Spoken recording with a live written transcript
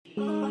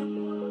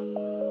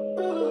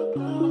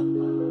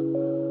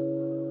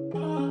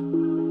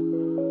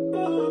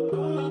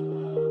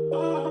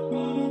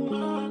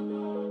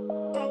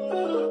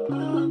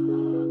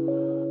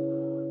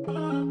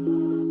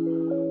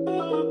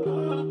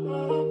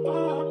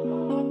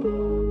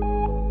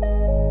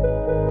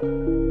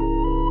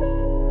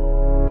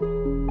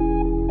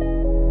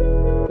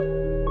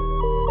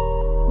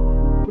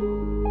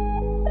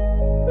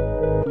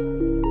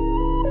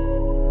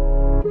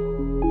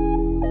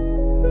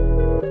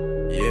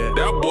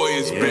That boy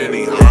is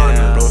really hard.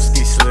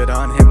 Broski slid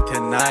on him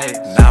tonight.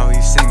 Now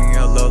he's singing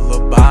a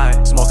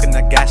lullaby. Smoking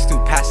the gas to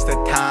pass the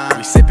time.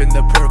 We sipping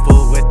the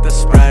purple with the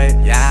Sprite.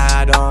 Yeah,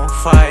 I don't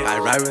fight. I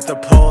ride with the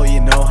pole, you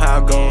know how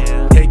I go.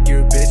 Take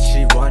your bitch,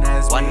 she one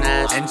as me.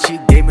 And she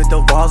gave me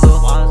the wazzle.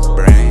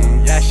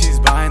 Brain, yeah, she's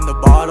buying the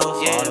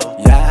bottles.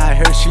 Yeah, I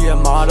heard she a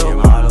model.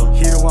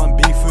 He don't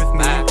want beef with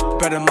me.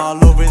 Spread him all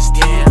over his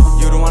team.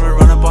 You don't wanna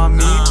run up on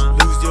me.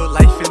 Lose your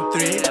life in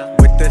 3.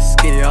 With the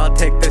ski, I'll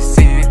take the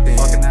scene.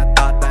 Fucking I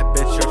thought that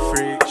bitch a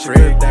freak. She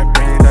good with that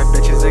brain, that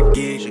bitch is a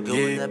geek. She good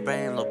with that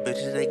brain, little bitch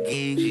is a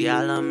geek. She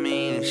all on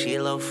me and she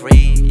a little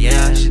free.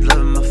 Yeah, she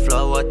loving my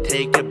flow, I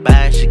take it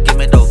back. She give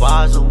me the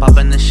wazzle,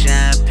 poppin' the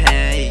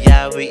champagne.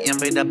 Yeah, we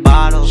empty the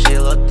bottle. She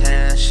a little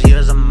 10, she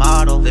is a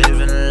model.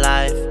 Living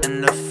life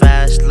in the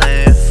fast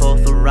lane, full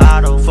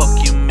throttle.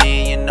 Fuck you,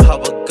 me, you know how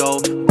I go.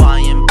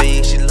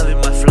 YNB, she loving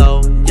my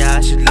flow.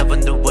 Yeah, she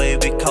loving the way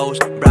we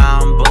coast.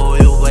 Brown boy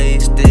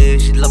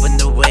wasted, she loving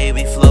the way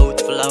we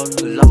float.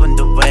 Loving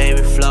the way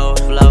we flow.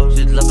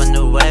 She loving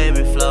the way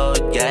we flow.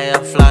 Yeah,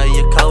 I fly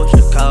you coast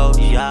to coast.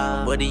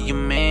 Yeah, what do you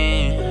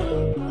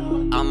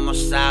mean? I'm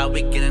outside,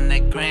 we getting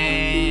that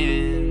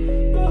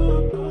green.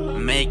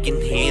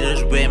 Making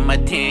heaters with my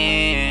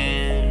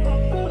team.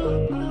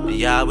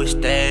 Yeah, we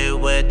stay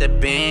with the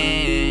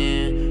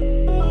beam.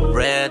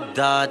 Red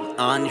dot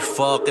on your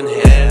fucking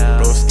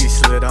head. Broski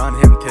slid on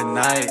him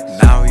tonight.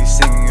 Now he's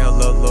singing a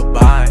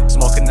lullaby.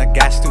 Smoking the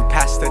gas to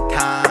pass the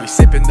time. We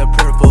sipping the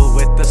purple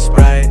with the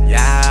Sprite.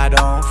 Yeah, I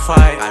don't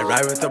fight. I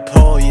ride with the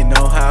pole, you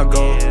know how I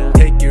go.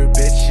 Take your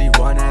bitch, she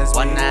one as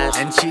me.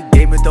 And she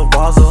gave me the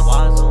wazzle.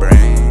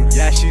 Brain,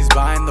 yeah, she's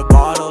buying the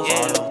bottles.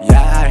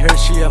 Yeah, I heard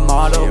she a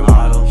model.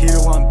 He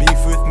don't want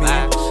beef with me.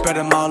 Spread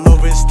him all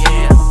over his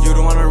team. You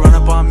don't wanna run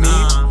up on me.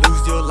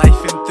 Lose your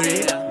life in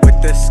 3.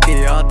 With the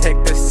ski, I'll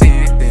take the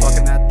scene.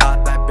 Fucking I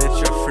thought that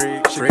bitch a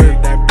freak. She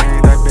good that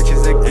brain, that bitch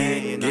is a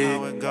geek. You know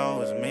how it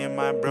goes. Me and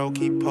my bro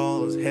keep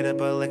poles. Hit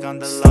up a lick on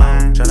the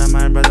line. Shout out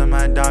my brother,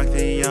 my dog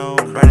Theo.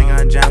 Brody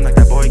got jammed like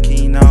that boy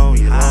Keno.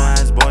 You low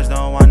ass boys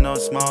don't want no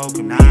smoke.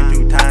 Me and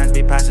 2 times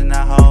be passing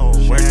that hoe.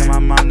 Words in my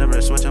mom,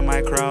 never switch on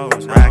my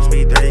crows. Racks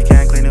be dirty,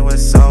 can't clean it with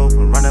soap.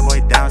 Run a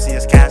boy down, see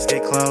his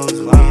casket closed.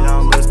 We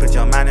don't lose, put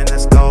your man in the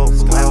scope.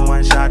 Let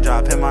 1 shot,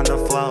 drop him on the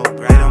floor.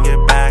 They don't get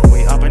back,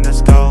 we up in the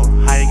scope.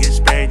 How you get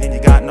sprayed and you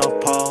got no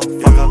pole?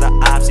 Fuck all the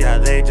ops, yeah,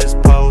 they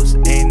just pose.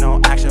 Ain't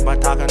no action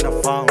but talk on the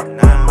phone.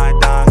 None of my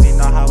dogs, you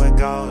know how it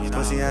goes.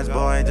 Pussy ass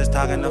boy just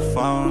talking the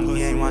phone.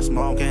 He ain't want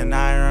smoking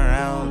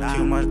IRL.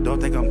 Too much dope,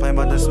 they complain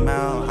about the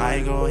smell. How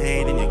you go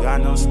hate and you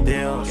got no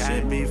steel?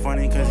 Shit be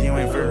funny cause you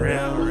ain't for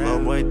real. Little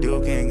boy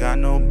Duke ain't got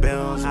no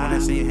bills. When I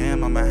see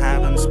him, I'ma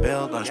have him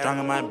spilled. I'm strong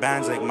on my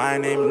bands like my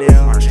name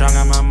Neil. I'm strong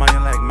on my money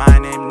like my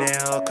name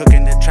Neil.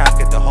 Cooking the trap,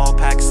 get the whole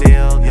pack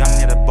sealed. Young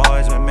hitter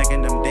boys, we're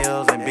making them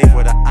deals. And beef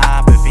with a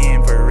op if he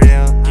ain't for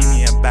real. Keep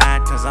me a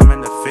bat cause I'm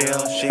in the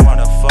field. She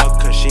wanna fuck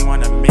cause she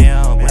want a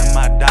meal. With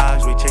my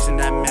dogs, we chasing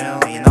that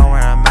mill. You know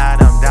where I'm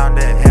at, I'm down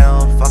that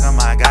hill. Fuck on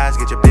my guys,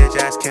 get your bitch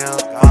ass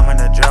killed.